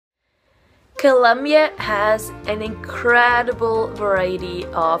Colombia has an incredible variety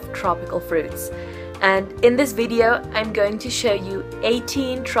of tropical fruits, and in this video I'm going to show you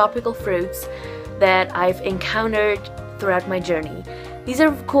 18 tropical fruits that I've encountered throughout my journey. These are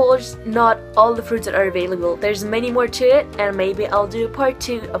of course not all the fruits that are available. There's many more to it, and maybe I'll do a part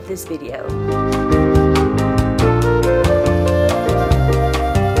 2 of this video.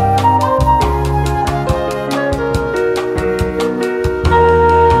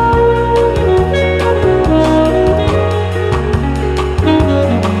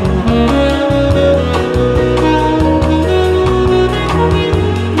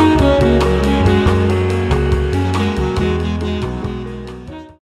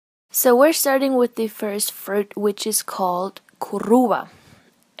 So we're starting with the first fruit, which is called curuba.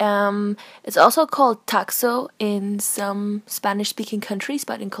 It's also called taxo in some Spanish-speaking countries,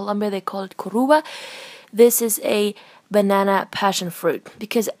 but in Colombia they call it curuba. This is a banana passion fruit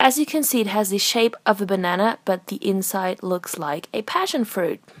because, as you can see, it has the shape of a banana, but the inside looks like a passion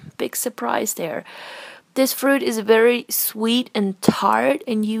fruit. Big surprise there. This fruit is very sweet and tart,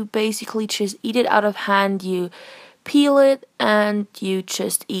 and you basically just eat it out of hand. You peel it and you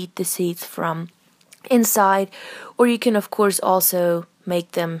just eat the seeds from inside, or you can of course also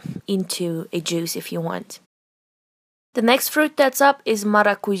make them into a juice if you want. The next fruit that's up is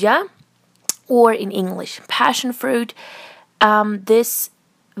maracuya, or in English passion fruit. This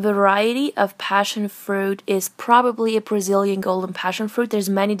variety of passion fruit is probably a Brazilian golden passion fruit.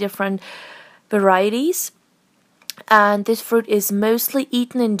 There's many different varieties, and this fruit is mostly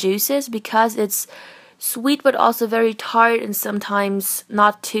eaten in juices because it's sweet but also very tart and sometimes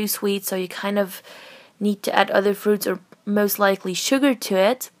not too sweet, so you kind of need to add other fruits or most likely sugar to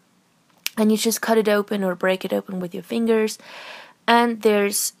it. And you just cut it open or break it open with your fingers, and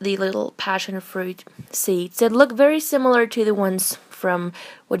there's the little passion fruit seeds that look very similar to the ones from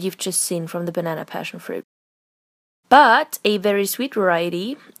what you've just seen from the banana passion fruit. But a very sweet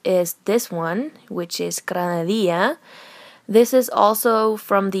variety is this one, which is granadilla. This is also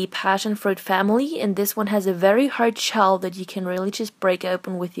from the passion fruit family, and this one has a very hard shell that you can really just break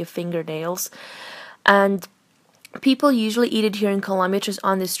open with your fingernails. And people usually eat it here in Colombia just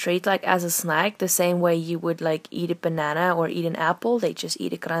on the street, like as a snack, the same way you would like eat a banana or eat an apple. They just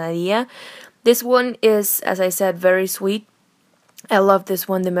eat a granadilla. This one is, as I said, very sweet. I love this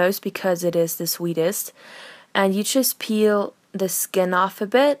one the most because it is the sweetest. And you just peel the skin off a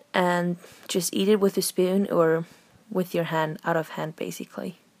bit and just eat it with a spoon or with your hand, out of hand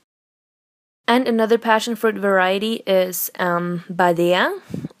basically. And another passion fruit variety is badea,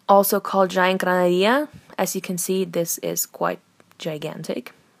 also called giant granadilla. As you can see, this is quite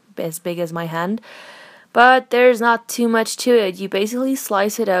gigantic, as big as my hand. But there's not too much to it. You basically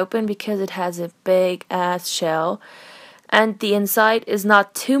slice it open because it has a big ass shell, and the inside is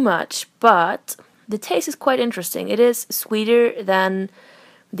not too much, but the taste is quite interesting. It is sweeter than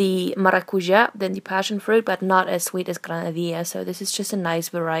the maracuya, than the passion fruit, but not as sweet as granadilla, so this is just a nice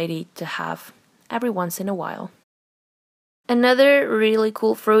variety to have every once in a while. Another really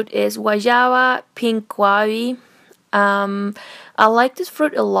cool fruit is guayaba pinguabi. I like this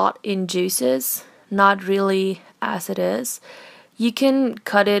fruit a lot in juices, not really as it is. You can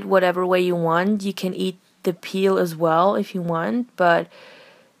cut it whatever way you want. You can eat the peel as well if you want, but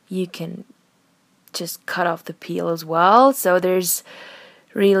you can just cut off the peel as well, so there's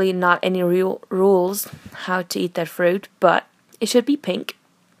really not any real rules how to eat that fruit, but it should be pink.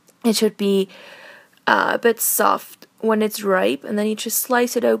 It should be a bit soft when it's ripe, and then you just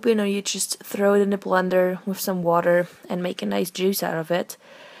slice it open or you just throw it in a blender with some water and make a nice juice out of it.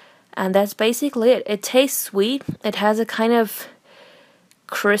 And that's basically it. It tastes sweet. It has a kind of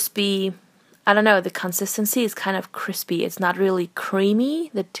crispy, I don't know, the consistency is kind of crispy. It's not really creamy,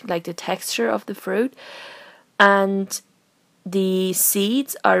 like the texture of the fruit. And the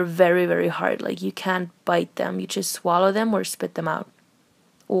seeds are very, very hard. Like you can't bite them. You just swallow them or spit them out.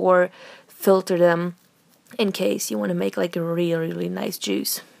 Or filter them in case you want to make like a really, really nice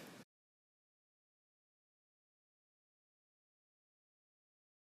juice.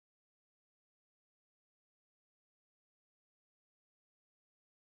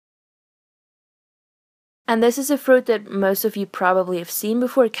 And this is a fruit that most of you probably have seen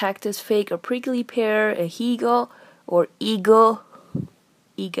before: cactus, fig, or prickly pear, a higo, or ego.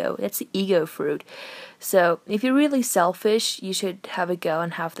 That's the ego fruit. So if you're really selfish, you should have a go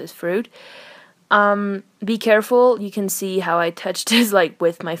and have this fruit. Be careful. You can see how I touched this like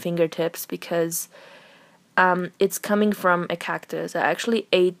with my fingertips because it's coming from a cactus. I actually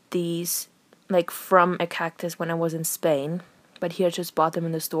ate these like from a cactus when I was in Spain, but here I just bought them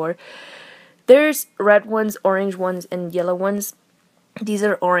in the store. There's red ones, orange ones, and yellow ones. These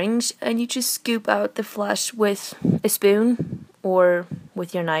are orange, and you just scoop out the flesh with a spoon or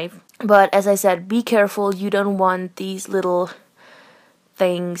with your knife. But as I said, be careful, you don't want these little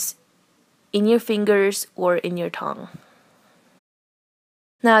things in your fingers or in your tongue.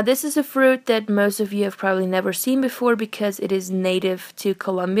 Now, this is a fruit that most of you have probably never seen before because it is native to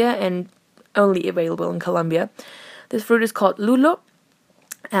Colombia and only available in Colombia. This fruit is called lulo,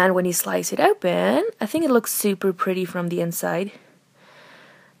 and when you slice it open, I think it looks super pretty from the inside.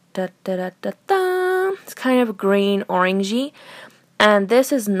 Da, da, da, da, da. It's kind of green orangey, and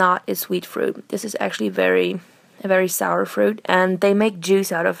this is not a sweet fruit. This is actually a very sour fruit, and they make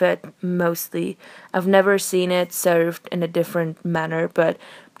juice out of it mostly. I've never seen it served in a different manner, but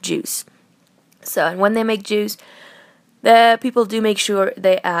juice. So, and when they make juice, the people do make sure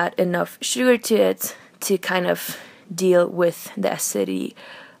they add enough sugar to it to kind of deal with the acidity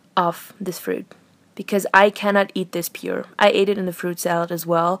of this fruit. Because I cannot eat this pure. I ate it in the fruit salad as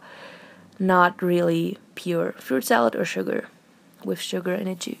well. Not really pure fruit salad or sugar, with sugar in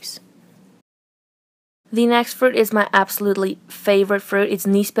a juice. The next fruit is my absolutely favorite fruit. It's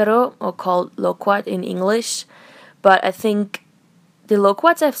níspero, or called loquat in English. But I think the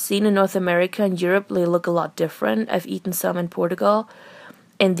loquats I've seen in North America and Europe, they look a lot different. I've eaten some in Portugal.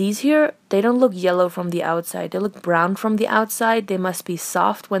 And these here, they don't look yellow from the outside. They look brown from the outside. They must be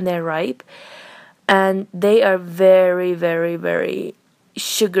soft when they're ripe. And they are very, very, very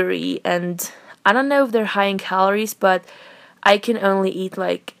sugary. And I don't know if they're high in calories, but I can only eat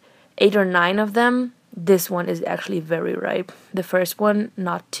like 8 or 9 of them. This one is actually very ripe. The first one,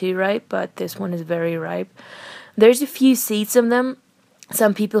 not too ripe, but this one is very ripe. There's a few seeds in them.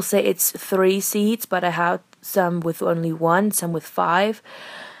 Some people say it's 3 seeds, but I have some with only 1, some with 5.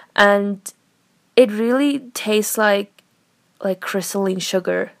 And it really tastes like crystalline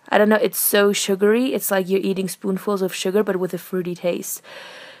sugar. I don't know, it's so sugary. It's like you're eating spoonfuls of sugar, but with a fruity taste.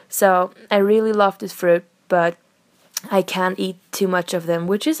 So I really love this fruit, but I can't eat too much of them,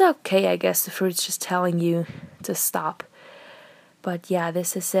 which is okay, I guess. The fruit's just telling you to stop. But yeah,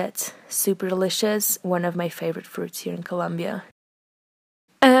 this is it. Super delicious. One of my favorite fruits here in Colombia.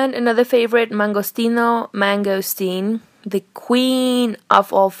 And another favorite, mangosteen, the queen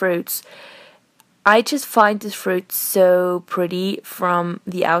of all fruits. I just find this fruit so pretty from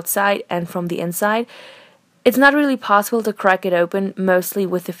the outside and from the inside. It's not really possible to crack it open, mostly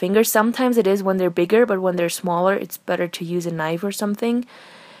with the fingers. Sometimes it is when they're bigger, but when they're smaller, it's better to use a knife or something.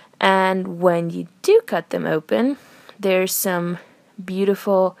 And when you do cut them open, there's some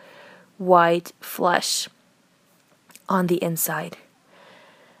beautiful white flesh on the inside.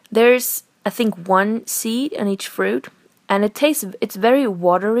 There's, I think, 1 seed on each fruit, and it's very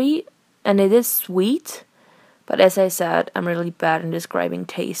watery, and it is sweet. But as I said, I'm really bad in describing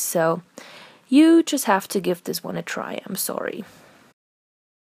taste, so you just have to give this one a try. I'm sorry.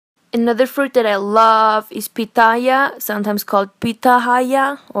 Another fruit that I love is pitaya, sometimes called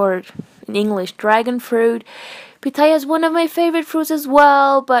pitahaya, or in English, dragon fruit. Pitaya is one of my favorite fruits as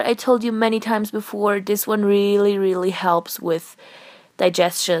well, but I told you many times before, this one really, really helps with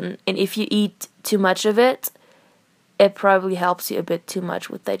digestion. And if you eat too much of it, it probably helps you a bit too much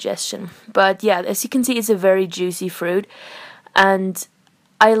with digestion. But yeah, as you can see, it's a very juicy fruit, and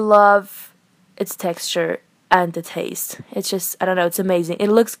I love its texture and the taste. It's just, I don't know, it's amazing. It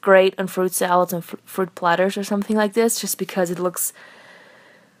looks great on fruit salads and fruit platters or something like this, just because it looks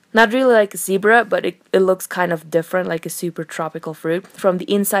not really like a zebra, but it looks kind of different, like a super tropical fruit from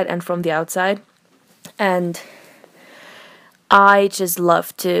the inside and from the outside. And I just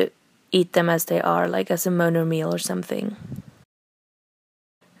love to eat them as they are, like as a mono meal or something.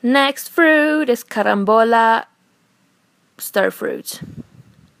 Next fruit is carambola, star fruit.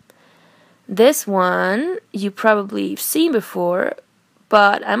 This one you probably seen before,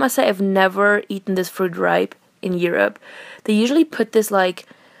 but I must say I've never eaten this fruit ripe in Europe. They usually put this like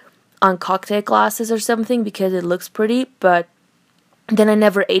on cocktail glasses or something because it looks pretty, but then I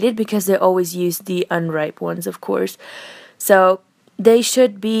never ate it because they always use the unripe ones, of course. So they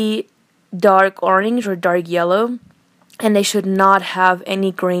should be dark orange or dark yellow, and they should not have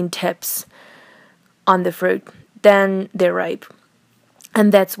any green tips on the fruit. Then they're ripe.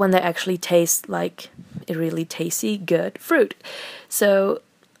 And that's when they actually taste like a really tasty, good fruit. So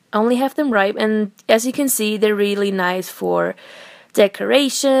only have them ripe, and as you can see, they're really nice for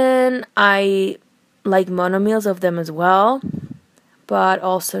decoration. I like monomeals of them as well, but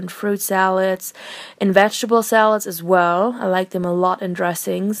also in fruit salads, in vegetable salads as well. I like them a lot in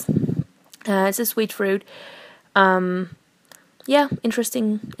dressings. It's a sweet fruit. Yeah,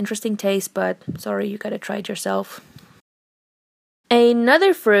 interesting taste, but sorry, you gotta try it yourself.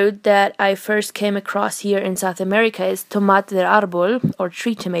 Another fruit that I first came across here in South America is tomate de árbol, or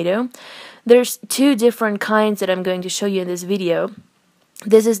tree tomato. There's two different kinds that I'm going to show you in this video.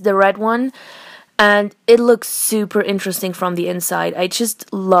 This is the red one, and it looks super interesting from the inside. I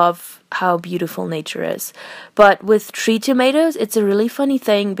just love how beautiful nature is. But with tree tomatoes, it's a really funny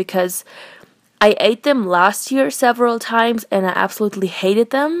thing because I ate them last year several times and I absolutely hated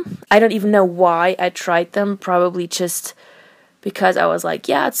them. I don't even know why I tried them, probably just because I was like,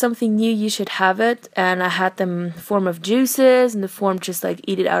 yeah, it's something new, you should have it. And I had them in the form of juices, in the form just like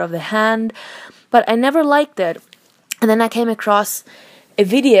eat it out of the hand. But I never liked it. And then I came across a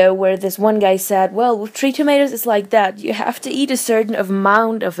video where this one guy said, well, with tree tomatoes it's like that. You have to eat a certain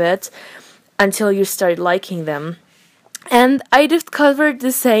amount of it until you start liking them. And I discovered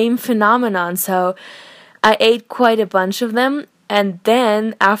the same phenomenon. So I ate quite a bunch of them. And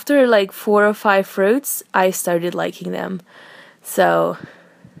then after like 4 or 5 fruits, I started liking them. So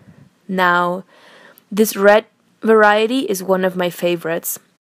now this red variety is one of my favorites.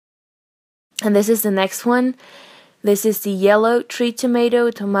 And this is the next one. This is the yellow tree tomato,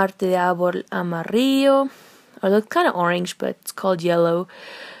 tomate de árbol amarillo. It looks kind of orange, but it's called yellow.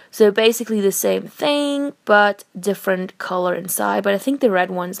 So basically the same thing, but different color inside. But I think the red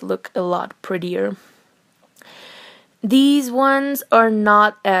ones look a lot prettier. These ones are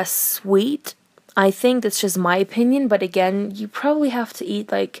not as sweet. I think that's just my opinion, but again, you probably have to eat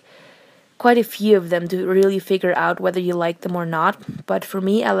like quite a few of them to really figure out whether you like them or not. But for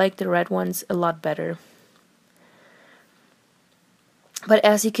me, I like the red ones a lot better. But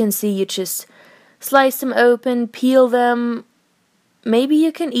as you can see, you just slice them open, peel them. Maybe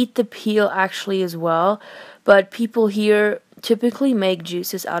you can eat the peel actually as well, but people here typically make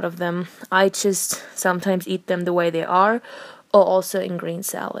juices out of them. I just sometimes eat them the way they are, or also in green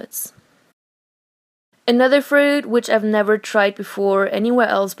salads. Another fruit which I've never tried before anywhere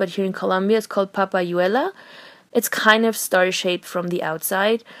else but here in Colombia is called papayuela. It's kind of star-shaped from the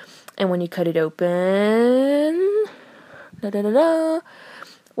outside, and when you cut it open,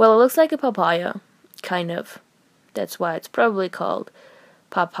 well, it looks like a papaya, kind of. That's why it's probably called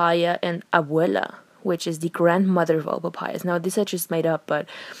papaya and abuela, which is the grandmother of all papayas. Now, this I just made up, but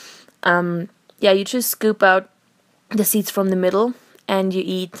yeah, you just scoop out the seeds from the middle and you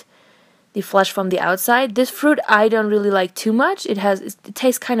eat the flesh from the outside. This fruit I don't really like too much. It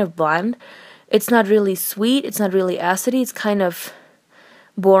tastes kind of bland. It's not really sweet. It's not really acidy. It's kind of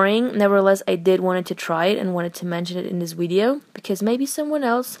boring. Nevertheless, I did wanted to try it and wanted to mention it in this video because maybe someone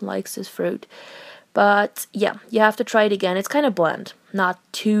else likes this fruit. But yeah, you have to try it again. It's kind of bland, not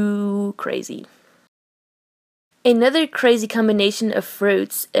too crazy. Another crazy combination of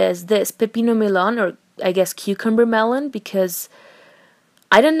fruits is this pepino melon, or I guess cucumber melon, because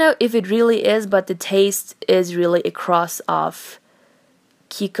I don't know if it really is, but the taste is really a cross of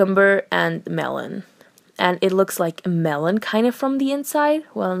cucumber and melon. And it looks like a melon kind of from the inside.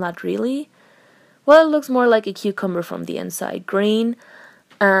 Well, not really. Well, it looks more like a cucumber from the inside. Green,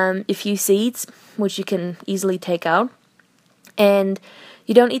 a few seeds, which you can easily take out. And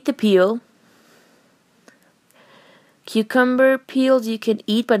you don't eat the peel. Cucumber peels you can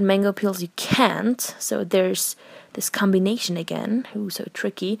eat, but mango peels you can't. So there's this combination again. Ooh, so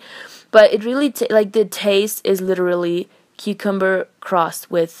tricky. But it really, like the taste is literally cucumber crossed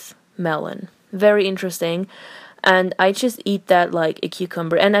with melon. Very interesting. And I just eat that like a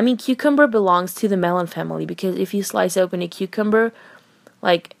cucumber. And I mean, cucumber belongs to the melon family because if you slice open a cucumber,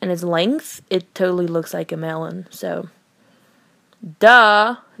 like in its length, it totally looks like a melon. So,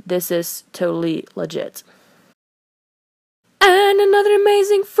 duh, this is totally legit. And another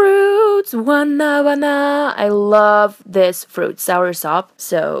amazing fruit, guanabana. I love this fruit, soursop.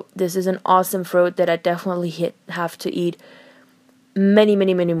 So this is an awesome fruit that I definitely have to eat many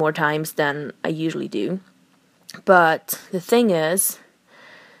more times than I usually do. But the thing is,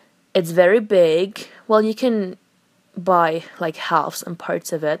 it's very big. Well, you can buy like halves and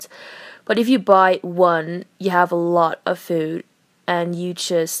parts of it. But if you buy one, you have a lot of food and you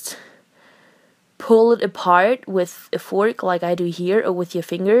just pull it apart with a fork like I do here or with your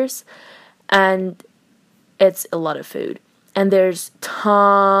fingers, and it's a lot of food. And there's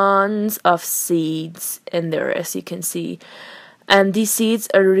tons of seeds in there, as you can see. And these seeds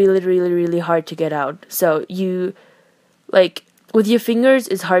are really hard to get out. So you, like, with your fingers,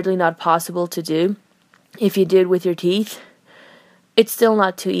 it's hardly not possible to do. If you do it with your teeth, it's still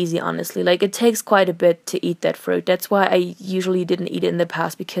not too easy, honestly. Like, it takes quite a bit to eat that fruit. That's why I usually didn't eat it in the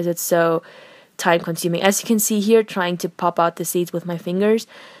past, because it's so time-consuming. As you can see here, trying to pop out the seeds with my fingers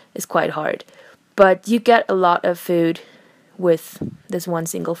is quite hard. But you get a lot of food with this one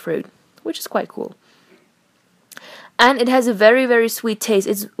single fruit, which is quite cool. And it has a very, very sweet taste.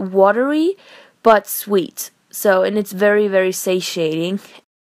 It's watery, but sweet. So, and it's very, very satiating.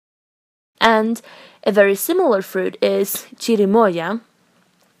 And a very similar fruit is chirimoya,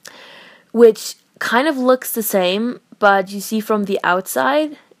 which kind of looks the same, but you see from the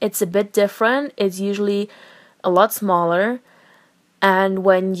outside, it's a bit different. It's usually a lot smaller. And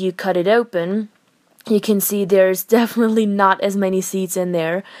when you cut it open, you can see there's definitely not as many seeds in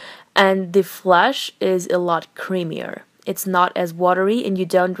there. And the flesh is a lot creamier. It's not as watery, and you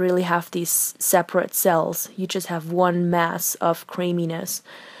don't really have these separate cells. You just have one mass of creaminess.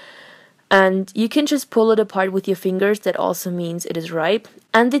 And you can just pull it apart with your fingers. That also means it is ripe.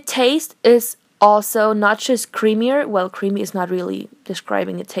 And the taste is also not just creamier. Well, creamy is not really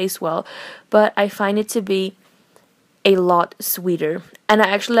describing the taste well, but I find it to be a lot sweeter. And I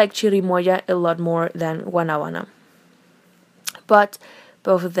actually like chirimoya a lot more than guanaguana. But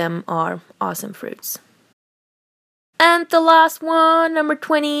both of them are awesome fruits. And the last one, number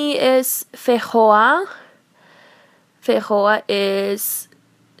 20, is feijoa. Feijoa is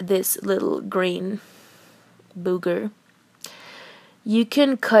this little green booger. You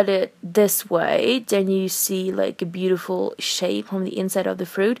can cut it this way, then you see like a beautiful shape from the inside of the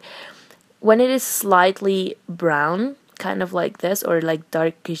fruit. When it is slightly brown, kind of like this, or like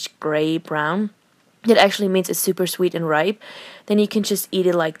darkish gray brown, it actually means it's super sweet and ripe. Then you can just eat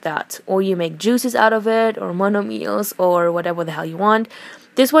it like that. Or you make juices out of it, or monomeals, or whatever the hell you want.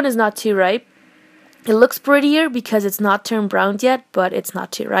 This one is not too ripe. It looks prettier because it's not turned brown yet, but it's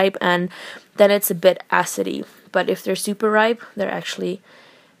not too ripe, and then it's a bit acidy. But if they're super ripe, they're actually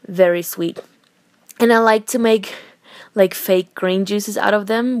very sweet. And I like to make like fake green juices out of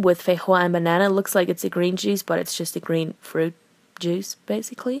them with feijoa and banana. It looks like it's a green juice, but it's just a green fruit juice,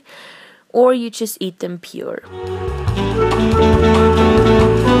 basically. Or you just eat them pure.